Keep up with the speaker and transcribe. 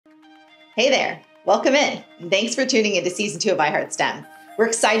Hey there, welcome in, and thanks for tuning into Season 2 of S.T.E.M. We're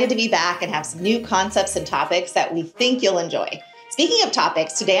excited to be back and have some new concepts and topics that we think you'll enjoy. Speaking of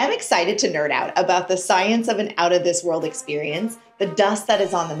topics, today I'm excited to nerd out about the science of an out-of-this-world experience, the dust that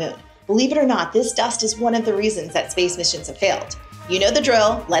is on the moon. Believe it or not, this dust is one of the reasons that space missions have failed. You know the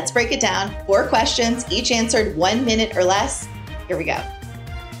drill, let's break it down. 4 questions, each answered 1 minute or less. Here we go.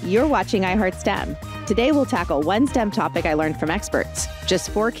 You're watching S.T.E.M. Today we'll tackle one STEM topic I learned from experts.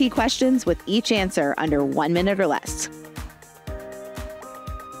 Just 4 key questions with each answer under 1 minute or less.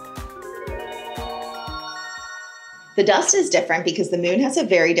 The dust is different because the moon has a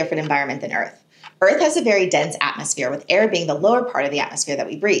very different environment than Earth. Earth has a very dense atmosphere, with air being the lower part of the atmosphere that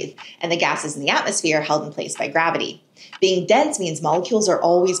we breathe, and the gases in the atmosphere held in place by gravity. Being dense means molecules are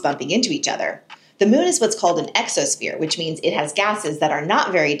always bumping into each other. The moon is what's called an exosphere, which means it has gases that are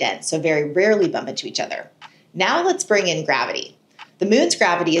not very dense, so very rarely bump into each other. Now let's bring in gravity. The moon's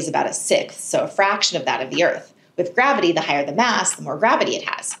gravity is about 1/6, so a fraction of that of the Earth. With gravity, the higher the mass, the more gravity it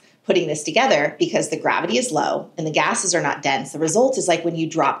has. Putting this together, because the gravity is low and the gases are not dense, the result is like when you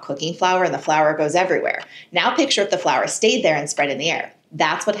drop cooking flour and the flour goes everywhere. Now picture if the flour stayed there and spread in the air.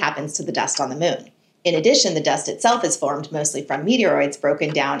 That's what happens to the dust on the moon. In addition, the dust itself is formed mostly from meteoroids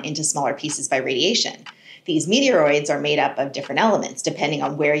broken down into smaller pieces by radiation. These meteoroids are made up of different elements depending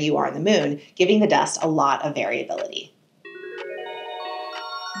on where you are on the moon, giving the dust a lot of variability.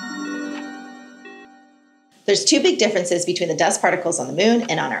 There's 2 big differences between the dust particles on the moon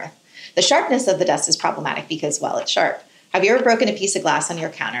and on Earth. The sharpness of the dust is problematic because, well, it's sharp. Have you ever broken a piece of glass on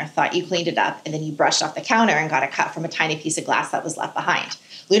your counter, thought you cleaned it up, and then you brushed off the counter and got a cut from a tiny piece of glass that was left behind?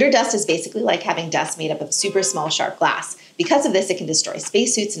 Lunar dust is basically like having dust made up of super small, sharp glass. Because of this, it can destroy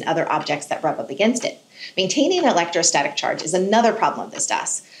spacesuits and other objects that rub up against it. Maintaining an electrostatic charge is another problem of this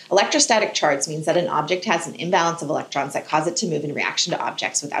dust. Electrostatic charge means that an object has an imbalance of electrons that cause it to move in reaction to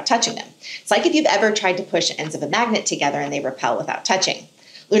objects without touching them. It's like if you've ever tried to push ends of a magnet together and they repel without touching.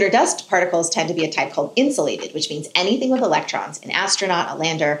 Lunar dust particles tend to be a type called insulated, which means anything with electrons, an astronaut, a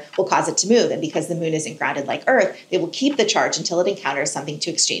lander, will cause it to move. And because the moon isn't grounded like Earth, it will keep the charge until it encounters something to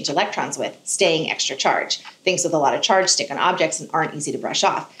exchange electrons with, staying extra charge. Things with a lot of charge stick on objects and aren't easy to brush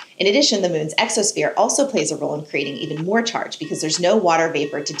off. In addition, the moon's exosphere also plays a role in creating even more charge because there's no water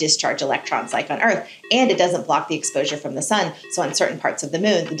vapor to discharge electrons like on Earth, and it doesn't block the exposure from the sun. So on certain parts of the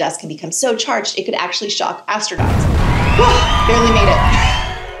moon, the dust can become so charged it could actually shock astronauts. Barely made it.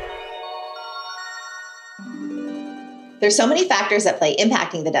 There's so many factors at play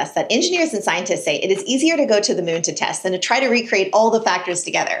impacting the dust that engineers and scientists say it is easier to go to the moon to test than to try to recreate all the factors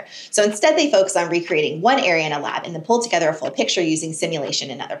together. So instead, they focus on recreating one area in a lab and then pull together a full picture using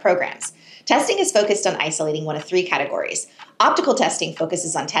simulation and other programs. Testing is focused on isolating one of 3 categories. Optical testing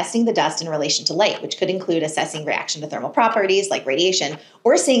focuses on testing the dust in relation to light, which could include assessing reaction to thermal properties like radiation,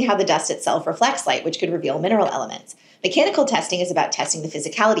 or seeing how the dust itself reflects light, which could reveal mineral elements. Mechanical testing is about testing the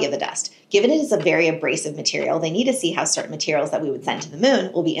physicality of the dust. Given it is a very abrasive material, they need to see how certain materials that we would send to the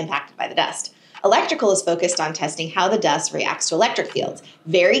moon will be impacted by the dust. Electrical is focused on testing how the dust reacts to electric fields.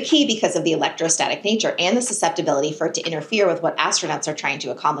 Very key because of the electrostatic nature and the susceptibility for it to interfere with what astronauts are trying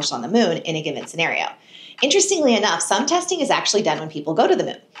to accomplish on the moon in a given scenario. Interestingly enough, some testing is actually done when people go to the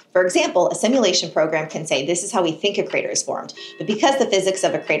moon. For example, a simulation program can say this is how we think a crater is formed, but because the physics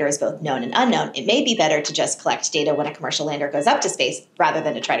of a crater is both known and unknown, it may be better to just collect data when a commercial lander goes up to space rather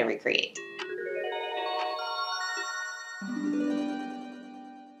than to try to recreate.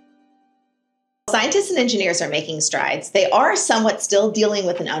 Scientists and engineers are making strides. They are somewhat still dealing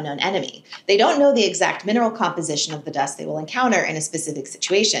with an unknown enemy. They don't know the exact mineral composition of the dust they will encounter in a specific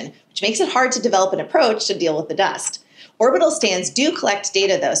situation, which makes it hard to develop an approach to deal with the dust. Orbital stands do collect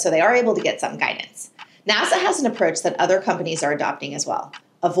data, though, so they are able to get some guidance. NASA has an approach that other companies are adopting as well.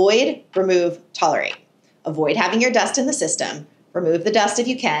 Avoid, remove, tolerate. Avoid having your dust in the system. Remove the dust if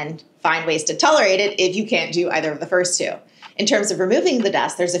you can. Find ways to tolerate it if you can't do either of the first 2. In terms of removing the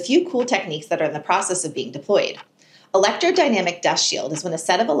dust, there's a few cool techniques that are in the process of being deployed. Electrodynamic dust shield is when a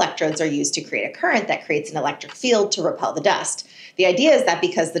set of electrodes are used to create a current that creates an electric field to repel the dust. The idea is that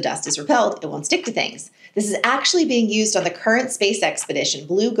because the dust is repelled, it won't stick to things. This is actually being used on the current space expedition,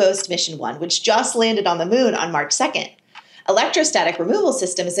 Blue Ghost Mission 1, which just landed on the moon on March 2nd. Electrostatic removal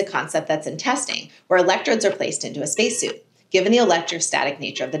system is a concept that's in testing, where electrodes are placed into a spacesuit. Given the electrostatic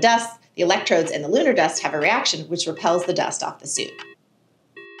nature of the dust, the electrodes in the lunar dust have a reaction which repels the dust off the suit.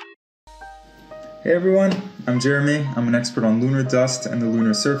 Hey everyone, I'm Jeremy. I'm an expert on lunar dust and the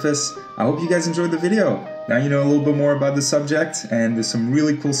lunar surface. I hope you guys enjoyed the video. Now you know a little bit more about the subject, and there's some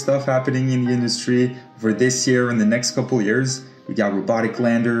really cool stuff happening in the industry for this year and the next couple of years. We got robotic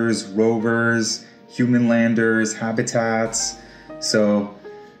landers, rovers, human landers, habitats. So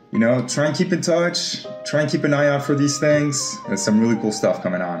you know, try and keep in touch, try and keep an eye out for these things. There's some really cool stuff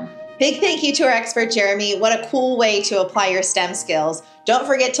coming on. Big thank you to our expert, Jeremy. What a cool way to apply your STEM skills. Don't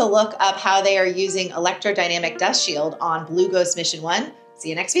forget to look up how they are using electrodynamic dust shield on Blue Ghost Mission 1. See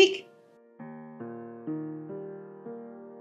you next week.